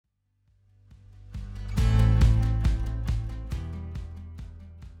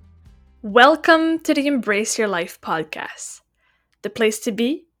Welcome to the Embrace Your Life podcast, the place to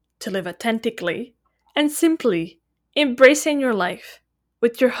live authentically, and simply embracing your life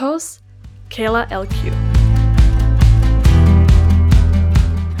with your host, Kayla LQ.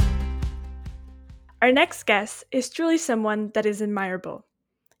 Our next guest is truly someone that is admirable.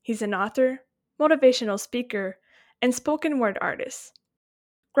 He's an author, motivational speaker, and spoken word artist.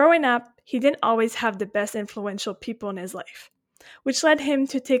 Growing up, he didn't always have the best influential people in his life, which led him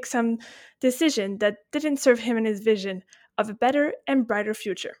to take some decision that didn't serve him in his vision of a better and brighter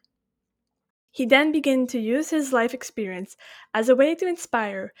future. He then began to use his life experience as a way to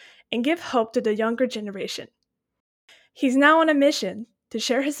inspire and give hope to the younger generation. He's now on a mission to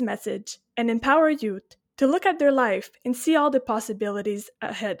share his message and empower youth to look at their life and see all the possibilities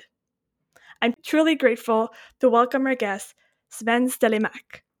ahead. I'm truly grateful to welcome our guest, Sven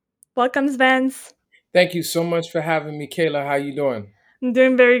Stelemak. Welcome, Sven. Thank you so much for having me, Kayla. How you doing? I'm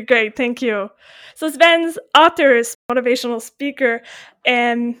doing very great, thank you. So Sven's author is motivational speaker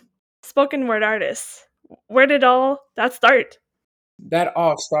and spoken word artist. Where did all that start? That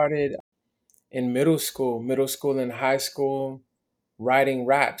all started in middle school and high school, writing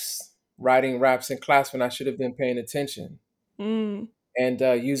raps in class when I should have been paying attention, Mm, and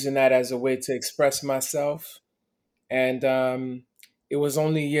using that as a way to express myself. And it was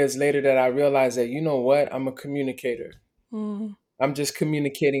only years later that I realized that, you know what, I'm a communicator. mm. I'm just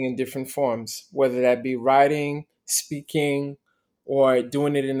communicating in different forms, whether that be writing, speaking, or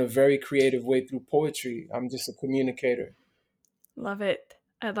doing it in a very creative way through poetry. I'm just a communicator. Love it.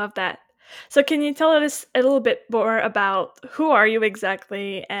 I love that. So can you tell us a little bit more about who are you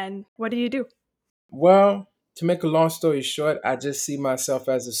exactly and what do you do? Well, to make a long story short, I just see myself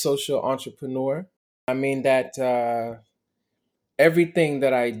as a social entrepreneur. I mean that everything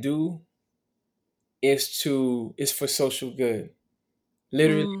that I do is for social good.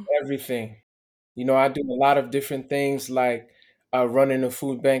 Literally Mm, everything. You know, I do a lot of different things like running a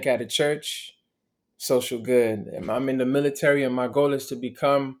food bank at a church, social good. And I'm in the military, and my goal is to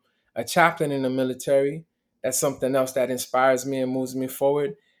become a chaplain in the military. That's something else that inspires me and moves me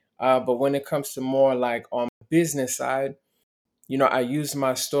forward. But when it comes to more like on the business side, you know, I use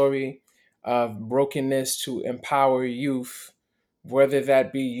my story of brokenness to empower youth, whether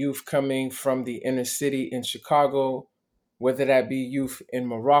that be youth coming from the inner city in Chicago, whether that be youth in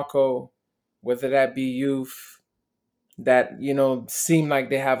Morocco, whether that be youth that, you know, seem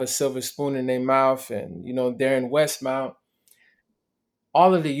like they have a silver spoon in their mouth and, you know, they're in Westmount.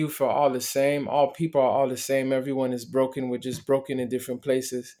 All of the youth are all the same. All people are all the same. Everyone is broken. We're just broken in different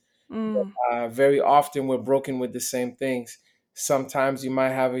places. mm, Very often we're broken with the same things. Sometimes you might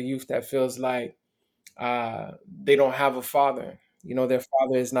have a youth that feels like they don't have a father. You know, their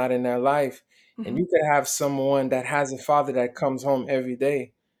father is not in their life. And mhm. you could have someone that has a father that comes home every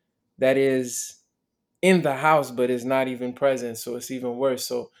day that is in the house but is not even present. So it's even worse.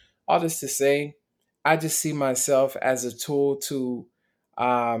 So all this to say, I just see myself as a tool to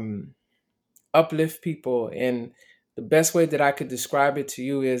um, uplift people. And the best way that I could describe it to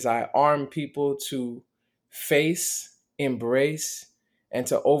you is I arm people to face, embrace, and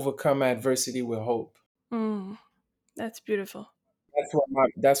to overcome adversity with hope. Mm, that's beautiful.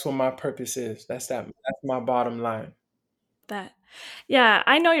 That's what my purpose is. That's my bottom line. That. Yeah,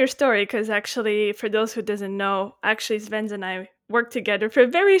 I know your story because actually, for those who doesn't know, actually Sven and I worked together for a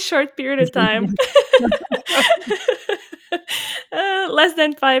very short period of time. Less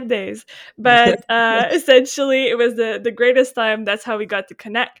than 5 days, but essentially it was the greatest time. That's how we got to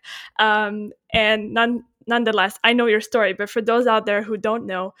connect. And nonetheless, I know your story, but for those out there who don't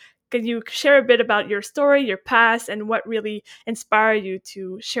know, can you share a bit about your story, your past, and what really inspired you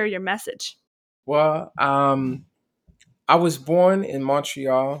to share your message? Well, I was born in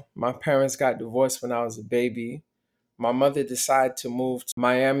Montreal. My parents got divorced when I was a baby. My mother decided to move to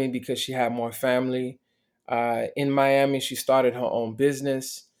Miami because she had more family. In Miami, she started her own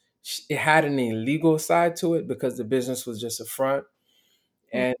business. It had an illegal side to it because the business was just a front.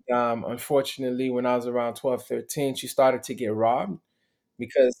 And unfortunately, when I was around 12, 13, she started to get robbed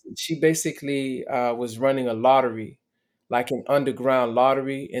because she basically was running a lottery, like an underground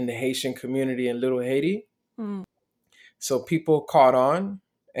lottery in the Haitian community in Little Haiti. Mm, So people caught on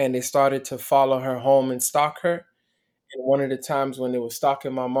and they started to follow her home and stalk her. And one of the times when they were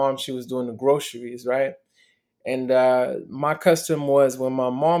stalking my mom, she was doing the groceries, right? And my custom was when my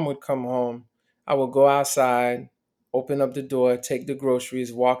mom would come home, I would go outside, open up the door, take the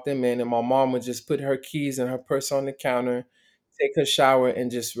groceries, walk them in, and my mom would just put her keys and her purse on the counter, take her shower,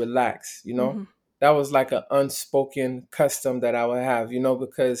 and just relax, you know? mhm, That was like an unspoken custom that I would have, you know,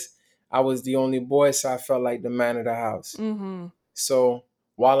 because I was the only boy, so I felt like the man of the house. mhm, So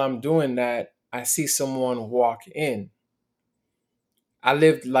while I'm doing that, I see someone walk in. I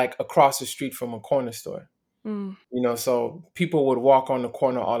lived like across the street from a corner store, Mm. so people would walk on the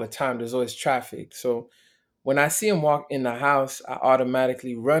corner all the time. There's always traffic. So when I see him walk in the house, I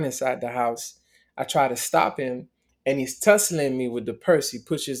automatically run inside the house. I try to stop him, and he's tussling me with the purse. He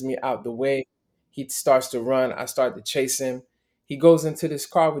pushes me out the way. He starts to run. I start to chase him. He goes into this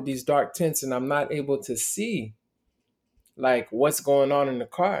car with these dark tints, and I'm not able to see like what's going on in the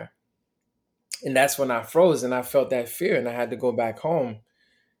car. And that's when I froze and I felt that fear and I had to go back home.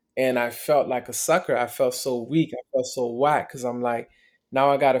 And I felt like a sucker. I felt so weak. I felt so whack because I'm like, now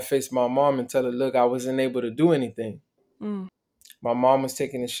I got to face my mom and tell her, look, I wasn't able to do anything. Mm. My mom was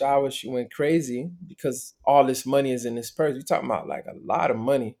taking a shower. She went crazy because all this money is in this purse. We're talking about like a lot of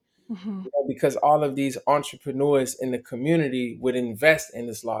money, Mhm. because all of these entrepreneurs in the community would invest in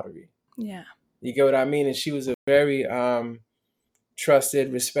this lottery. Yeah. You get what I mean? And she was a very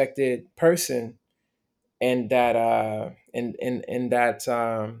trusted, respected person in that in that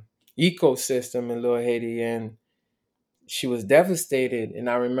ecosystem in Little Haiti, and she was devastated. And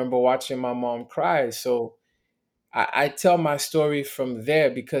I remember watching my mom cry. So I tell my story from there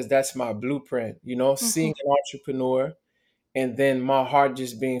because that's my blueprint, Mhm. seeing an entrepreneur and then my heart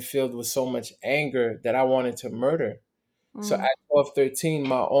just being filled with so much anger that I wanted to murder. So Mm. at 12, 13,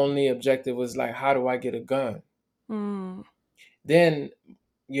 my only objective was like, how do I get a gun? Mm. Then,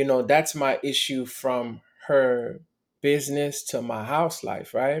 that's my issue from her business to my house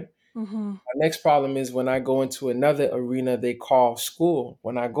life, right? Mhm. My next problem is when I go into another arena they call school.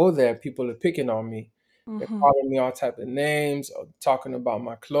 When I go there, people are picking on me. They're Mhm. calling me all type of names, or talking about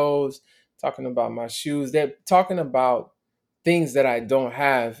my clothes, talking about my shoes. They're talking about things that I don't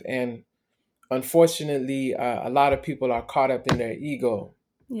have. And unfortunately, a lot of people are caught up in their ego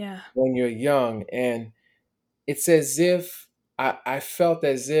Yeah. when you're young. And it's as if I felt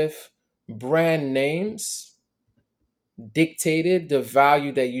as if brand names dictated the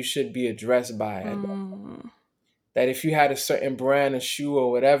value that you should be addressed by. Mm. That if you had a certain brand of shoe or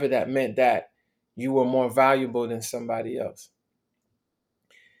whatever, that meant that you were more valuable than somebody else.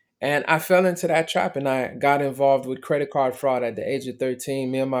 And I fell into that trap and I got involved with credit card fraud at the age of 13.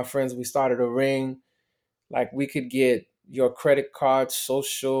 Me and my friends, we started a ring. Like we could get your credit card,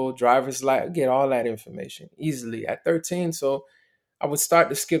 social, driver's license, get all that information easily at 13. So I would start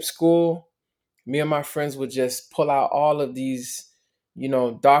to skip school. Me and my friends would just pull out all of these,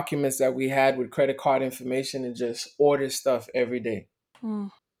 documents that we had with credit card information and just order stuff every day. Mm.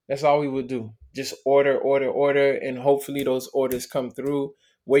 That's all we would do. Just order, order, order, and hopefully those orders come through.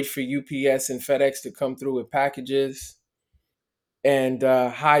 Wait for UPS and FedEx to come through with packages and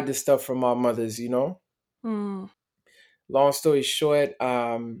hide the. From our mothers. Mm. Long story short,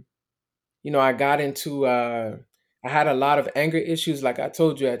 I got into, I had a lot of anger issues. Like I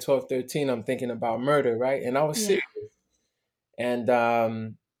told you at 12, 13, I'm thinking about murder, right? And I was Yeah. serious. And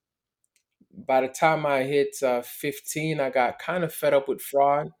by the time I hit 15, I got kind of fed up with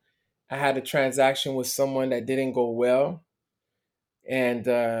fraud. I had a transaction with someone that didn't go well, and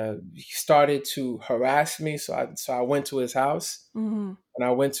he started to harass me. So I went to his house. Mhm. When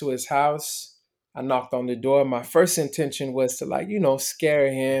I went to his house, I knocked on the door. My first intention was to scare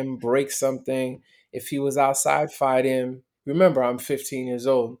him, break something. If he was outside, fight him. Remember, I'm 15 years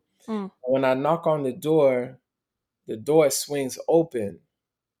old. Mm. When I knock on the door swings open.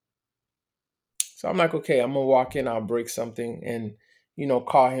 So I'm like, okay, I'm gonna walk in, I'll break something and,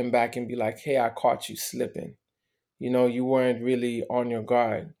 call him back and be like, hey, I caught you slipping. You weren't really on your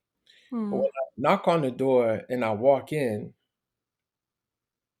guard. But Mm. when I knock on the door and I walk in,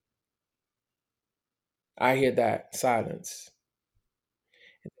 I hear that silence.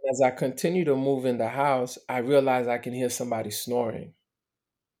 And as I continue to move in the house, I realize I can hear somebody snoring.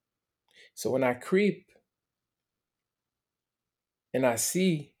 So when I creep and I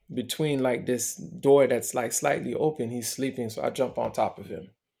see between like this door that's like slightly open, he's sleeping. So I jump on top of him,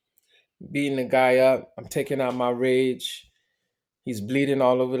 beating the guy up. I'm taking out my rage. He's bleeding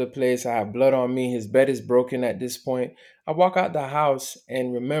all over the place. I have blood on me. His bed is broken at this point. I walk out the house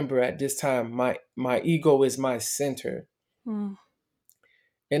and remember at this time my ego is my center. Mm.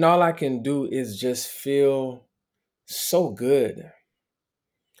 And all I can do is just feel so good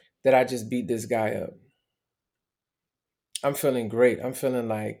that I just beat this guy up. I'm feeling great. I'm feeling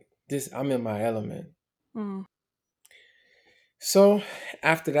like this I'm in my element. Mm. So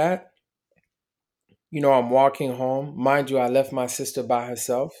after that, I'm walking home. Mind you, I left my sister by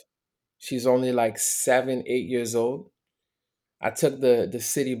herself. She's only like 7, 8 years old. I took the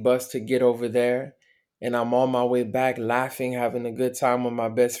city bus to get over there, and I'm on my way back laughing, having a good time with my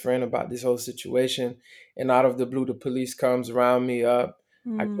best friend about this whole situation. And out of the blue, the police comes, round me up.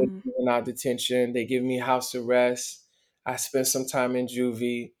 I go to Mm. juvenile detention. They give me house arrest. I spent some time in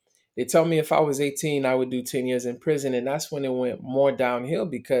juvie. They tell me if I was 18, I would do 10 years in prison. And that's when it went more downhill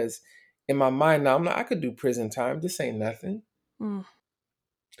because in my mind now, I'm like, I could do prison time. This ain't nothing. Mm.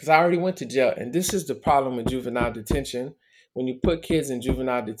 Because I already went to jail. And this is the problem with juvenile detention. When you put kids in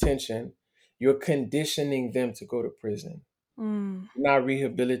juvenile detention, you're conditioning them to go to prison, Mm. not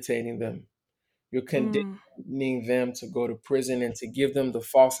rehabilitating them. You're Mm. conditioning them to go to prison and to give them the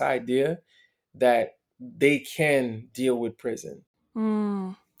false idea that they can deal with prison.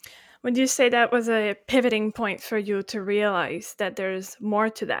 Mm. Would you say that was a pivoting point for you to realize that there's more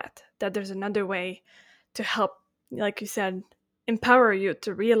to that, that there's another way to help, like you said, empower you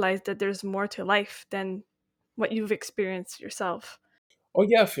to realize that there's more to life than what you've experienced yourself? Oh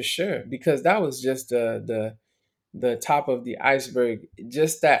yeah, for sure. Because that was just the top of the iceberg.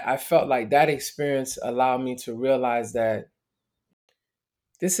 Just that I felt like that experience allowed me to realize that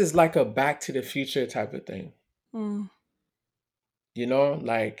this is like a back to the future type of thing. Mm.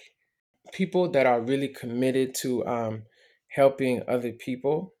 Like people that are really committed to helping other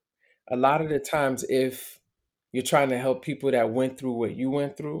people, a lot of the times if you're trying to help people that went through what you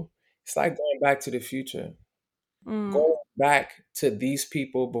went through, it's like going back to the future, Mm. going back to these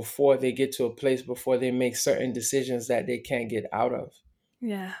people before they get to a place, before they make certain decisions that they can't get out of.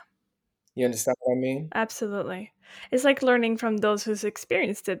 Yeah. You understand what I mean? Absolutely. It's like learning from those who's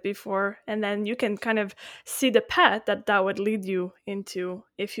experienced it before, and then you can kind of see the path that that would lead you into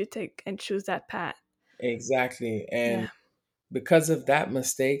if you take and choose that path. Exactly. And Yeah. because of that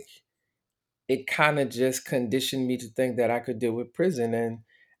mistake, it kind of just conditioned me to think that I could deal with prison. And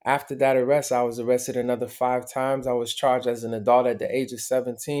after that arrest, I was arrested another 5 times. I was charged as an adult at the age of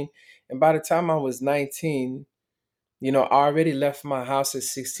 17. And by the time I was 19, I already left my house at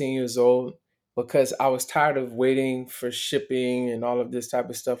 16 years old because I was tired of waiting for shipping and all of this type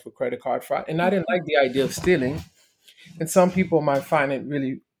of stuff with credit card fraud. And I didn't Mhm. like the idea of stealing. And some people might find it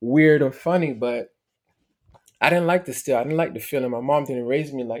really weird or funny, but I didn't like to steal. I didn't like the feeling. My mom didn't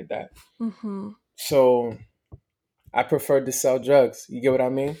raise me like that. Mhm. So I preferred to sell drugs. You get what I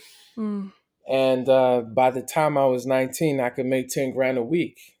mean? Mm. And by the time I was 19, I could make 10 grand a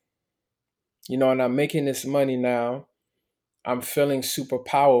week. And I'm making this money now. I'm feeling super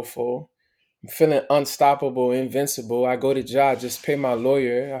powerful. I'm feeling unstoppable, invincible. I go to jail, just pay my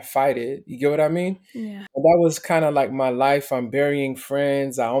lawyer, I fight it. You get what I mean? Yeah. And that was kind of like my life. I'm burying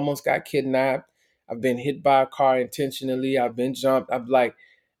friends. I almost got kidnapped. I've been hit by a car intentionally. I've been jumped.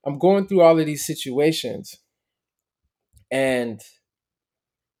 I'm going through all of these situations. And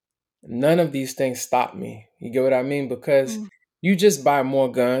none of these things stop me. You get what I mean? Because Mm. you just buy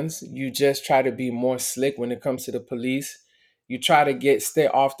more guns. You just try to be more slick when it comes to the police. You try to stay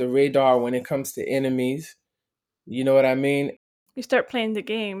off the radar when it comes to enemies. You know what I mean? You start playing the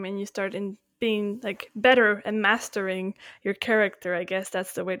game and you start in being like better and mastering your character, I guess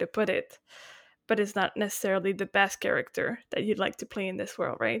that's the way to put it. But it's not necessarily the best character that you'd like to play in this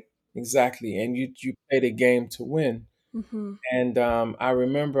world, right? Exactly. And you play the game to win. Mhm. And I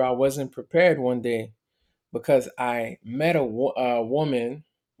remember I wasn't prepared one day because I met a woman.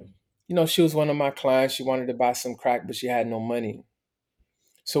 She was one of my clients. She wanted to buy some crack, but she had no money.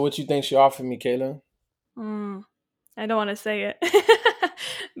 So what you think she offered me, Kayla? Mm. I don't want to say it.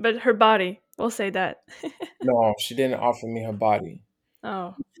 But her body, we'll say that. No, she didn't offer me her body,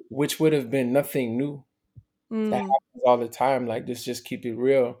 Oh. which would have been nothing new. That Mm. happens all the time. Like, just keep it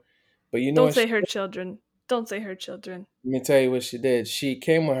real. But you know Don't what? say her children. Don't say her children. Let me tell you what she did. She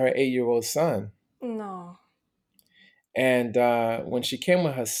came with her 8-year-old son. No. And when she came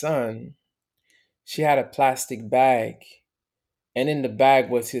with her son, she had a plastic bag. And in the bag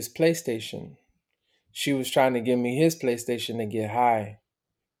was his PlayStation. She was trying to give me his PlayStation to get high.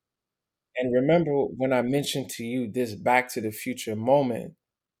 And remember when I mentioned to you this Back to the Future moment,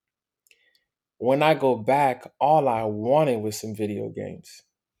 when I go back, all I wanted was some video games.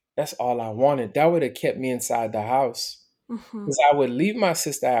 That's all I wanted. That would have kept me inside the house. Mhm. Because I would leave my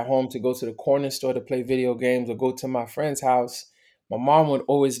sister at home to go to the corner store to play video games or go to my friend's house. My mom would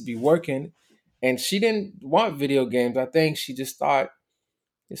always be working and she didn't want video games. I think she just thought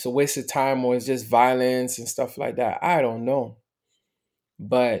it's a waste of time or it's just violence and stuff like that. I don't know.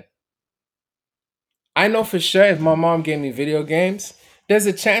 But I know for sure if my mom gave me video games, there's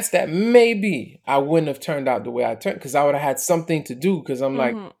a chance that maybe I wouldn't have turned out the way I turned because I would have had something to do. Because I'm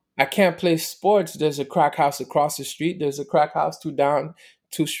like, Mhm. I can't play sports. There's a crack house across the street. There's a crack house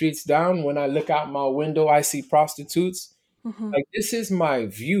two streets down. When I look out my window, I see prostitutes. Mhm. Like this is my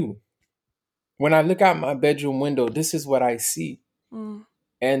view. When I look out my bedroom window, this is what I see. Mm.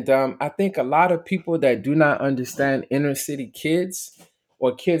 And I think a lot of people that do not understand inner city kids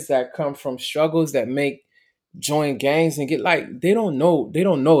or kids that come from struggles that make join gangs and get like they don't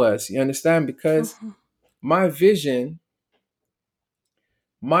know us. You understand? Because Mhm. my vision,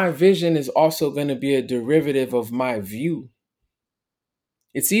 my vision is also going to be a derivative of my view.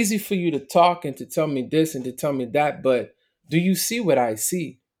 It's easy for you to talk and to tell me this and to tell me that, but do you see what I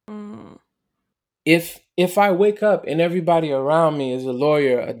see? Mm. If I wake up and everybody around me is a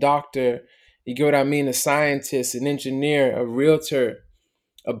lawyer, a doctor, you get what I mean, a scientist, an engineer, a realtor,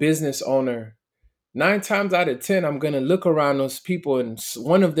 a business owner, 9 times out of 10, I'm going to look around those people and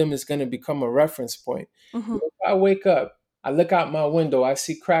one of them is going to become a reference point. Mhm. If I wake up, I look out my window, I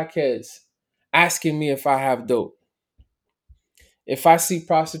see crackheads asking me if I have dope. If I see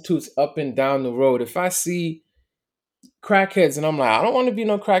prostitutes up and down the road, if I see crackheads and I'm like, I don't want to be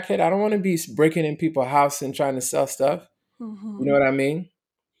no crackhead. I don't want to be breaking in people's house and trying to sell stuff. You know Mhm. what I mean?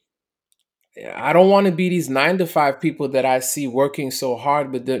 I don't want to be these 9 to 5 people that I see working so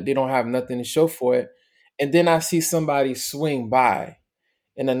hard, but they don't have nothing to show for it. And then I see somebody swing by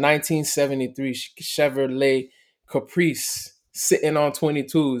in a 1973 Chevrolet Caprice sitting on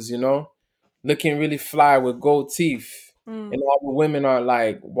 22s, looking really fly with gold teeth. Mm. And all the women are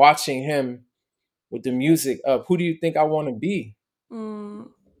like watching him with the music up. Who do you think I want to be? Mm.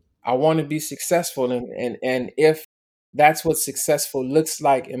 I want to be successful. And if that's what successful looks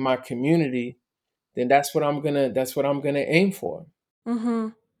like in my community, then that's what I'm gonna aim for.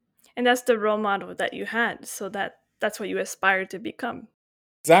 Mhm. And that's the role model that you had, so that's what you aspire to become.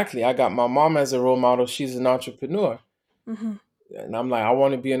 Exactly. I got my mom as a role model. She's an entrepreneur. Mhm. And I'm like, I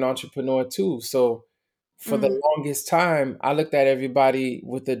want to be an entrepreneur too. So for the Mm. longest time, I looked at everybody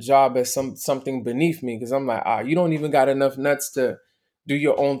with a job as something beneath me because I'm like, you don't even got enough nuts to do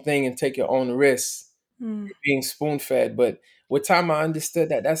your own thing and take your own risks. Mm. You're being spoon fed. But with time, I understood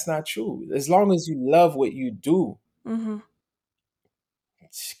that that's not true. As long as you love what you do, Mhm.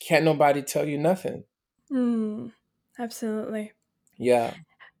 can't nobody tell you nothing. Mm. Absolutely. Yeah.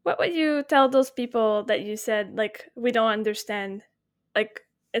 What would you tell those people that you said like we don't understand? Like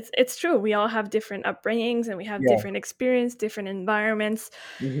it's true. We all have different upbringings and we have Yeah. different experience, different environments.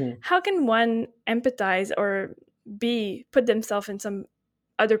 Hmm. How can one empathize or be put themselves in some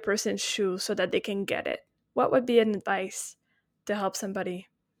other person's shoes so that they can get it? What would be an advice to help somebody?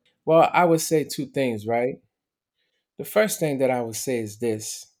 Well, I would say two things, right? The first thing that I would say is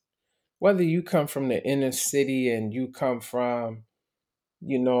this: whether you come from the inner city and you come from,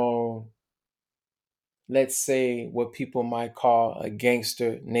 you know, let's say what people might call a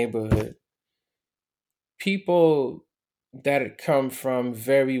gangster neighborhood, people that come from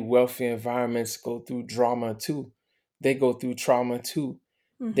very wealthy environments go through drama too. They go through trauma too.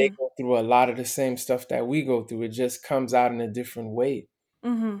 They Mhm. go through a lot of the same stuff that we go through. It just comes out in a different way.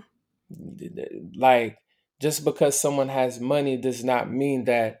 Mhm. Like, just because someone has money does not mean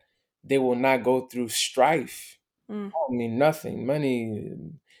that they will not go through strife. Mm. I don't mean nothing. Money,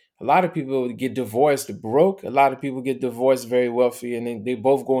 a lot of people get divorced broke. A lot of people get divorced very wealthy, and they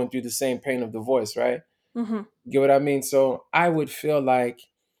both going through the same pain of divorce, right? Mhm. Get what I mean? So I would feel like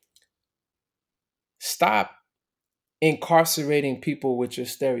stop incarcerating people with your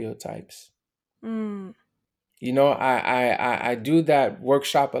stereotypes. Mm. I do that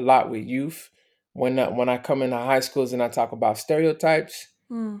workshop a lot with youth when I come into high schools and I talk about stereotypes.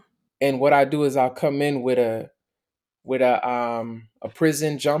 Mm. And what I do is I'll come in with a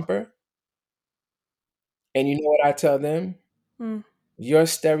prison jumper, and you know what I tell them? Mm. Your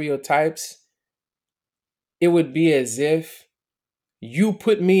stereotypes, it would be as if you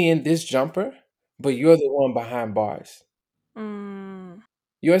put me in this jumper, but you're the one behind bars. Mm.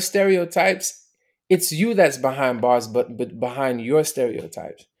 Your stereotypes, it's you that's behind bars, but behind your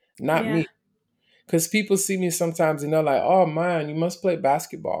stereotypes, not Yeah. me. Because people see me sometimes and they're like, "Oh man, you must play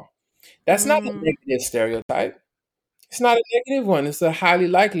basketball." That's not a Mm. negative stereotype. It's not a negative one. It's a highly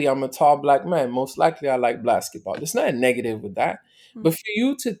likely I'm a tall black man. Most likely I like basketball. There's not a negative with that. Mm. But for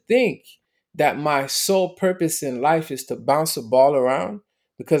you to think that my sole purpose in life is to bounce a ball around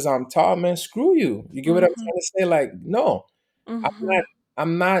because I'm tall, man, screw you. You get what I'm Mhm. trying to say? Like, no, I'm not Mhm.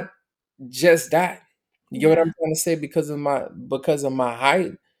 I'm not just that. You get what I'm Yeah. trying to say? Because of my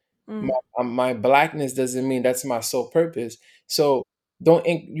height, Mm. my blackness doesn't mean that's my sole purpose. So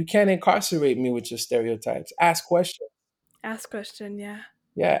you can't incarcerate me with your stereotypes. Ask questions. Ask question, yeah.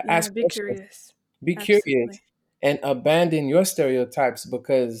 Yeah, Yeah, ask be questions. curious. Be curious Absolutely. and abandon your stereotypes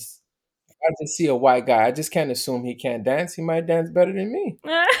because if I just see a white guy, I just can't assume he can't dance. He might dance better than me.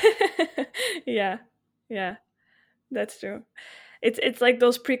 Yeah. Yeah, that's true. It's like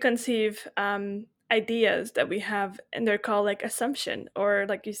those preconceived ideas that we have and they're called like assumption or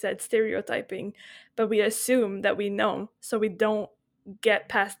like you said stereotyping, but we assume that we know, so we don't get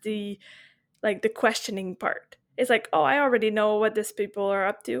past the like the questioning part. It's like, oh, I already know what these people are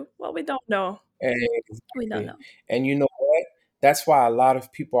up to. Well, we don't know. We don't Exactly. know. And you know what? That's why a lot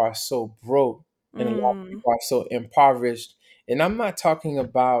of people are so broke and a lot of Mm. people are so impoverished. And I'm not talking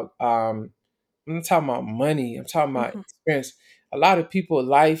about I'm not talking about money. I'm talking about Mm-hmm. experience. A lot of people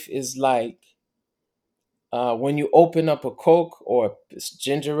life is like when you open up a Coke or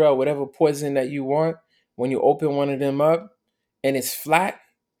ginger ale, whatever poison that you want, when you open one of them up and it's flat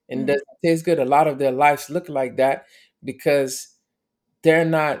and Mm. doesn't taste good, a lot of their lives look like that because they're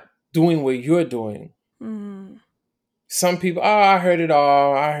not doing what you're doing. Mm. Some people, oh, I heard it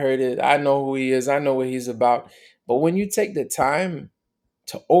all. I heard it. I know who he is. I know what he's about. But when you take the time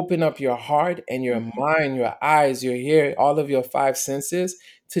to open up your heart and your Mm-hmm. mind, your eyes, your ear, all of your five senses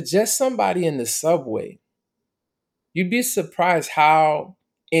to just somebody in the subway, you'd be surprised how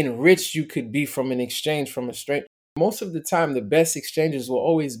enriched you could be from an exchange from a stranger. Most of the time, the best exchanges will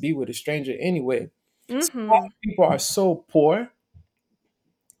always be with a stranger anyway. So a lot Mm-hmm. of people are so poor.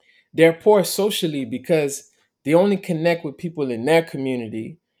 They're poor socially because they only connect with people in their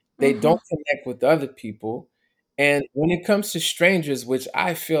community. They Mm-hmm. don't connect with other people. And when it comes to strangers, which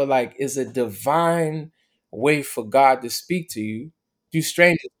I feel like is a divine way for God to speak to you, to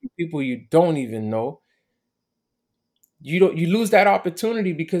strangers, to people you don't even know, you lose that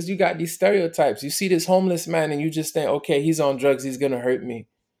opportunity because you got these stereotypes. You see this homeless man and you just think, okay, he's on drugs, he's gonna hurt me.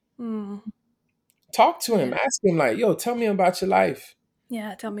 Mm. Talk to him, Yeah. ask him like, yo, tell me about your life.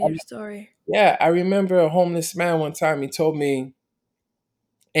 Yeah. Tell me your story. Yeah, I remember a homeless man one time. He told me,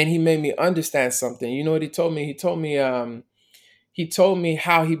 and he made me understand something. You know what he told me? He told me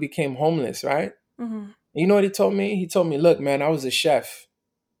how he became homeless, right? Mm-hmm. You know what he told me? He told me, look, man, I was a chef.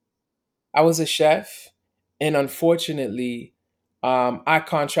 I was a chef, and unfortunately, I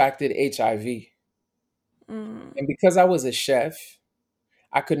contracted HIV. Mm. And because I was a chef,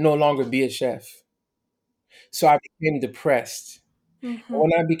 I could no longer be a chef. So I became depressed. Mm-hmm.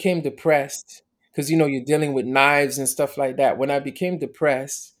 When I became depressed, because you're dealing with knives and stuff like that. When I became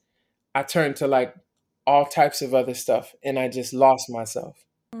depressed, I turned to like all types of other stuff and I just lost myself.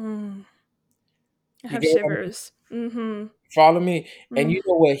 Mm. I You have get what I mean? shivers. Mm-hmm. Follow me? And Mm. you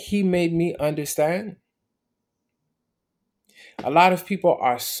know what he made me understand? A lot of people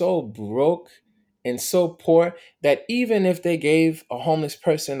are so broke and so poor that even if they gave a homeless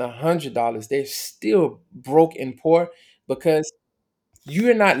person $100, they're still broke and poor because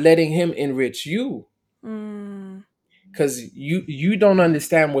you're not letting him enrich you Mm. because you don't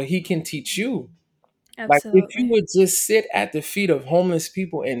understand what he can teach you. Like if you Absolutely. would just sit at the feet of homeless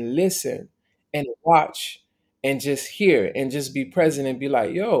people and listen and watch and just hear and just be present and be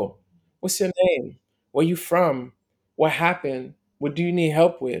like, yo, what's your name? Where you from? What happened? What do you need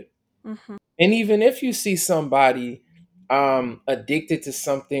help with? Mm-hmm. And even if you see somebody addicted to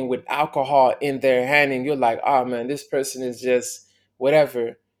something with alcohol in their hand and you're like, oh man, this person is just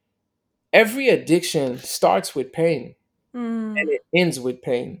whatever. Every addiction starts with pain and Mm. it ends with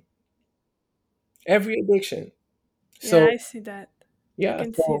pain. Every addiction. Yeah, So I see that. I yeah,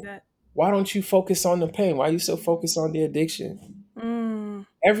 can see so that. why don't you focus on the pain? Why are you so focused on the addiction? Mm.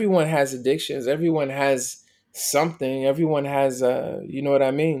 Everyone has addictions. Everyone has something. Everyone has you know what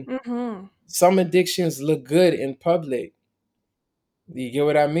I mean? Mm-hmm. Some addictions look good in public. You get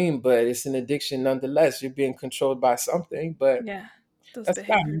what I mean? But it's an addiction nonetheless. You're being controlled by something. But Yeah. Those that's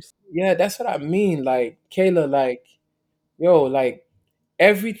what I behaviors. yeah, that's what I mean. Like Kayla, like, yo, like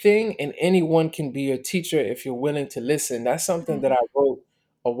everything and anyone can be your teacher if you're willing to listen. That's something that Mm. I wrote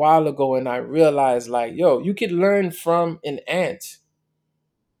a while ago and I realized like, yo, you could learn from an ant.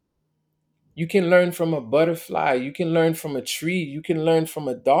 You can learn from a butterfly. You can learn from a tree. You can learn from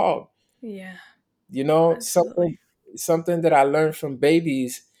a dog. Yeah. You know, Absolutely. something that I learned from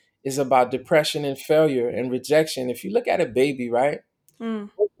babies is about depression and failure and rejection. If you look at a baby, right? Mm.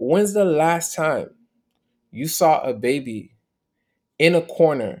 When's the last time you saw a baby in a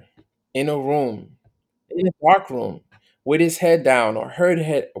corner, in a room, in a dark room, with his head down or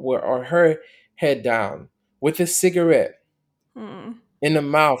her head down, with a cigarette Mm. in the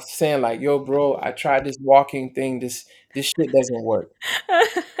mouth, saying like, "Yo, bro, I tried this walking thing. This shit doesn't work.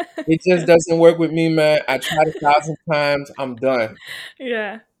 It just doesn't work with me, man. I tried 1,000 times. I'm done."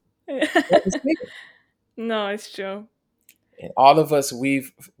 Yeah. That was it. No, it's true. And all of us,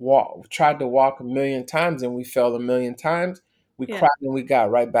 tried to walk a million times and we failed a million times. We Yeah. cried and we got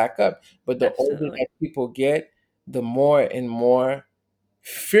right back up. But the older Absolutely. that people get, the more and more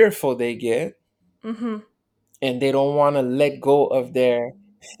fearful they get, Mm-hmm. and they don't want to let go of their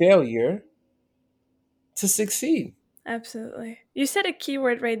failure to succeed. Absolutely. You said a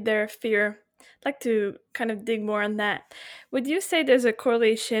keyword right there, fear. like to kind of dig more on that. Would you say there's a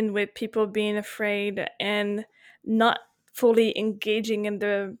correlation with people being afraid and not fully engaging in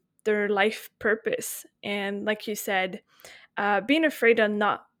their life purpose? And like you said, being afraid of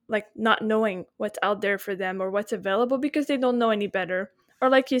not knowing what's out there for them or what's available because they don't know any better. Or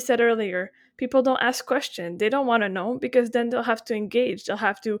like you said earlier, people don't ask questions. They don't want to know because then they'll have to engage. They'll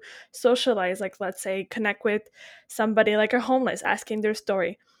have to socialize, like let's say connect with somebody like a homeless, asking their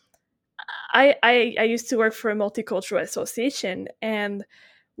story. I used to work for a multicultural association, and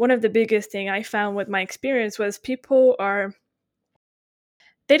one of the biggest thing I found with my experience was people are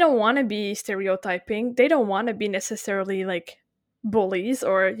they don't want to be stereotyping. They don't want to be necessarily like bullies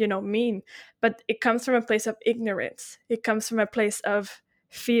or, mean, but it comes from a place of ignorance. It comes from a place of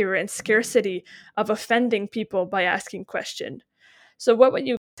fear and scarcity of offending people by asking question. So what would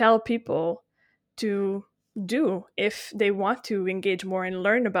you tell people to do if they want to engage more and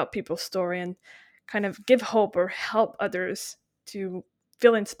learn about people's story and kind of give hope or help others to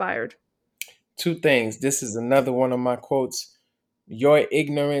feel inspired? Two things. This is another one of my quotes. Your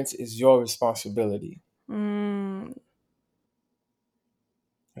ignorance is your responsibility. Mm,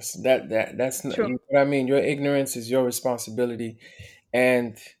 That's not, you true. know what I mean. Your ignorance is your responsibility,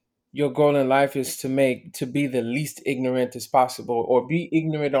 and your goal in life is to be the least ignorant as possible, or be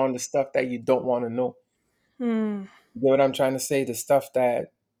ignorant on the stuff that you don't want to know. Mm, You get what I'm trying to say? The stuff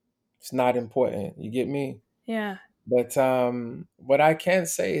that is not important. You get me? yeah. But what I can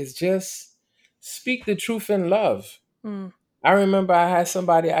say is just speak the truth in love. Mm, I remember I had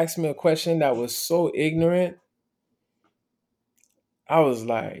somebody ask me a question that was so ignorant. I was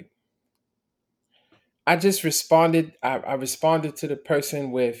like, I just responded. I responded to the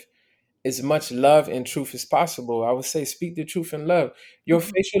person with as much love and truth as possible. I would say, speak the truth in love. Your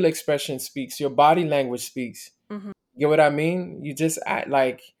mhm, facial expression speaks, your body language speaks. mhm, You get what I mean? You just act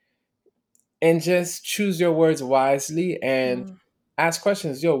like, and just choose your words wisely and mm, ask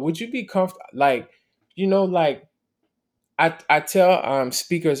questions. Yo, would you be comfortable? Like, I tell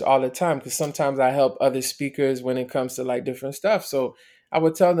speakers all the time because sometimes I help other speakers when it comes to like different stuff. So I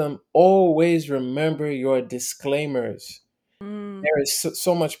would tell them always remember your disclaimers. mm, There is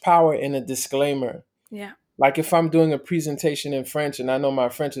so much power in a disclaimer. yeah. Like if I'm doing a presentation in French and I know my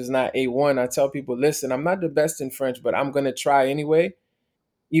French is not A1, I tell people, listen, I'm not the best in French, but I'm gonna try anyway.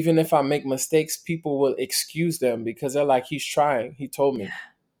 Even if I make mistakes, people will excuse them because they're like, he's trying. He told me. Yeah.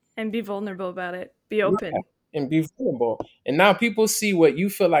 And be vulnerable about it. Be Yeah, open. and be vulnerable. And now people see what you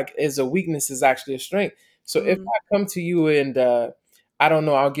feel like is a weakness is actually a strength. So if Mm, I come to you and I don't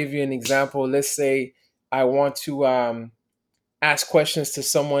know, I'll give you an example. Let's say I want to ask questions to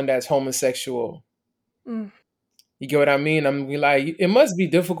someone that's homosexual. mm, You get what I mean? I'm gonna be like, it must be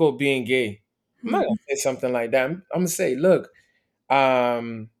difficult being gay. I'm not gonna mhm, say something like that. I'm gonna say, look,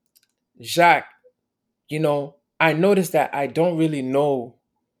 um, Jacques, I noticed that I don't really know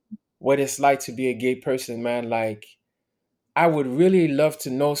what it's like to be a gay person, man. Like, I would really love to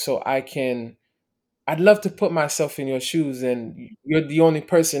know so I'd love to put myself in your shoes, and you're the only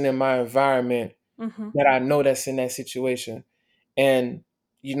person in my environment mhm. that I know that's in that situation. And,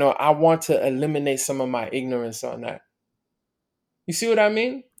 I want to eliminate some of my ignorance on that. You see what I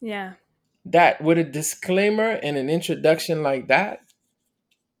mean? Yeah. That with a disclaimer and an introduction like that,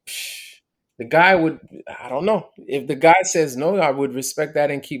 psh, the guy would, I don't know. If the guy says no, I would respect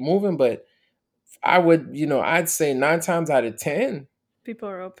that and keep moving. But I would, I'd say 9 times out of 10, People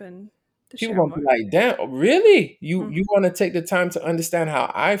are open to people share gonna be more. like, damn, really? You Mm, you want to take the time to understand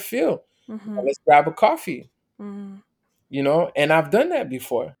how I feel? Well, mhm, let's grab a coffee, mhm, and I've done that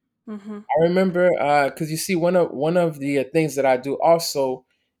before. mhm, I remember because you see, one of the things that I do also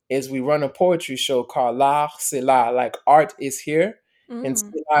is we run a poetry show called La Selah, like art is here, and mm,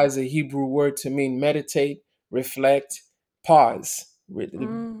 Selah is a Hebrew word to mean meditate, reflect, pause. The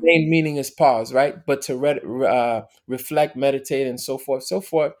mm, main meaning is pause, right? But to reflect, meditate, and so forth, so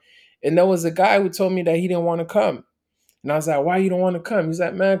forth. And there was a guy who told me that he didn't want to come. And I was like, why you don't want to come? He's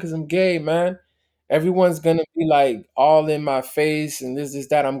like, man, because I'm gay, man. Everyone's gonna be like all in my face and this,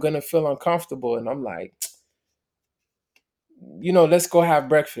 that. I'm gonna feel uncomfortable. And I'm like, let's go have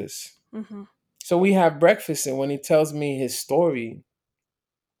breakfast. mhm, So we have breakfast, and when he tells me his story,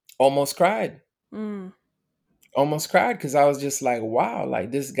 almost cried. mm, Almost cried because I was just like, wow,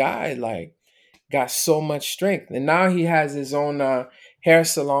 like this guy like got so much strength. And now he has his own hair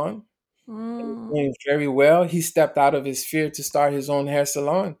salon. And he's mm. doing very well. He stepped out of his fear to start his own hair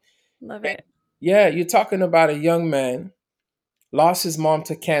salon. Love it. Yeah, you're talking about a young man, lost his mom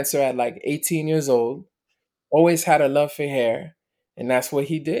to cancer at like 18 years old, always had a love for hair, and that's what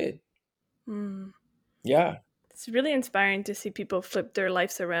he did. Mm. Yeah. It's really inspiring to see people flip their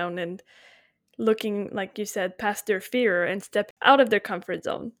lives around and looking, like you said, past their fear and step out of their comfort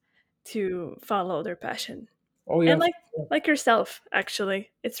zone to follow their passion. Oh yeah. And like yourself,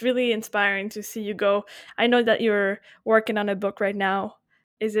 actually, it's really inspiring to see you go. I know that you're working on a book right now.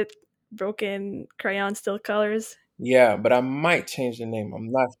 Is it Broken Crayon Still Colors? Yeah, but I might change the name.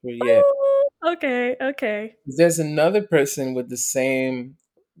 I'm not sure yet. Oh, okay, okay. There's another person with the same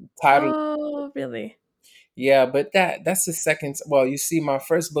title. Oh, really? Yeah, but that's the second. Well, you see, my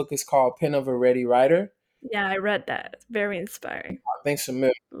first book is called Pen of a Ready Writer. Yeah, I read that. It's very inspiring. Thanks a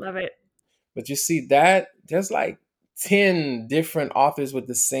million. Love it. But you see that there's like 10 different authors with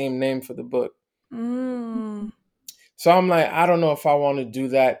the same name for the book. Mm, So I'm like, I don't know if I want to do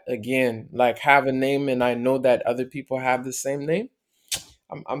that again. Like have a name and I know that other people have the same name.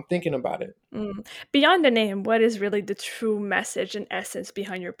 I'm thinking about it. mm. Beyond the name, what is really the true message and essence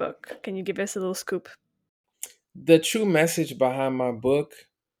behind your book? Can you give us a little scoop? The true message behind my book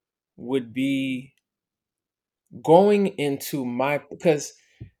would be going into my, because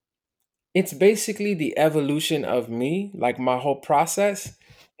it's basically the evolution of me, like my whole process,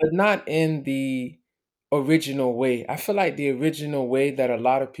 but not in the original way. I feel like the original way that a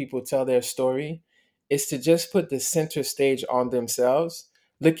lot of people tell their story is to just put the center stage on themselves.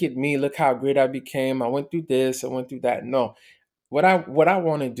 Look at me, look how great I became. I went through this, I went through that. No. What I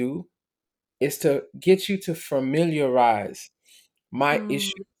want to do is to get you to familiarize my Mm,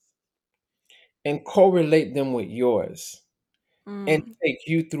 issues and correlate them with yours and mm, take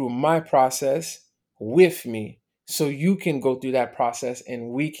you through my process with me so you can go through that process and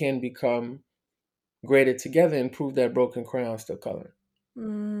we can become greater together and prove that broken crayon still color.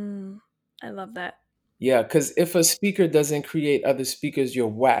 mm. I love that. Yeah, because if a speaker doesn't create other speakers, you're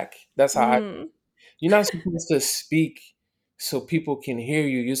whack. That's how Mm, you're not supposed to speak so people can hear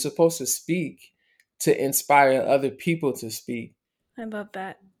you. You're supposed to speak to inspire other people to speak. I love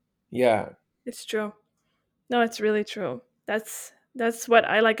that. Yeah. It's true. No, it's really true. That's what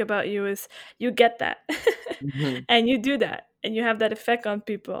I like about you is you get that. Mhm. And you do that and you have that effect on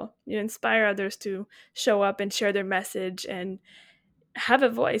people. You inspire others to show up and share their message and have a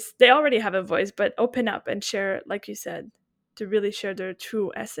voice. They already have a voice, but open up and share, like you said, to really share their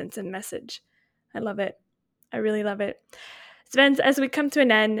true essence and message. I love it. I really love it. Sven, as we come to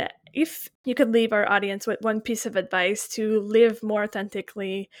an end, if you could leave our audience with one piece of advice to live more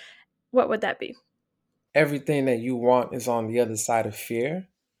authentically, what would that be? Everything that you want is on the other side of fear,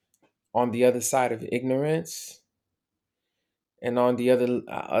 on the other side of ignorance, and on the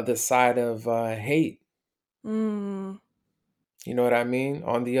other side of hate. Mm, You know what I mean?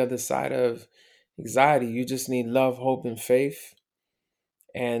 On the other side of anxiety, you just need love, hope, and faith.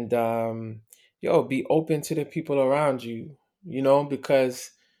 And be open to the people around you.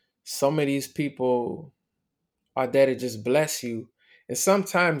 Because some of these people are there to just bless you, and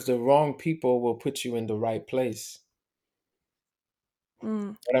sometimes the wrong people will put you in the right place. But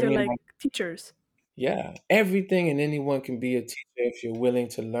I they're mean, like teachers. yeah, everything and anyone can be a teacher if you're willing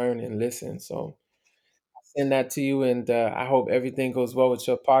to learn and listen. So send that to you, and I hope everything goes well with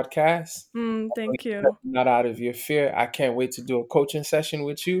your podcast. Thank you. Not out of your fear. I can't wait to do a coaching session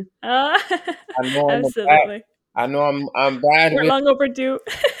with you. Uh, I know I'm a bad. absolutely. I know I'm bad We're with long overdue.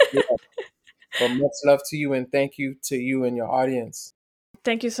 it, but much love to you and thank you to you and your audience.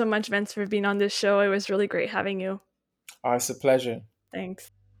 Thank you so much, Vince, for being on this show. It was really great having you. It's a pleasure.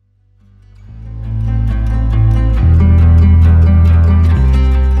 Thanks.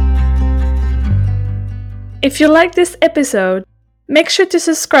 If you like this episode, make sure to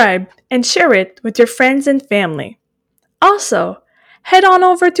subscribe and share it with your friends and family. Also, head on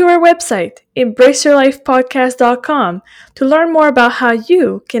over to our website, embraceyourlifepodcast.com, to learn more about how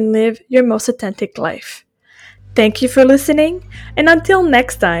you can live your most authentic life. Thank you for listening, and until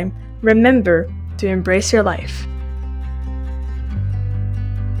next time, remember to embrace your life.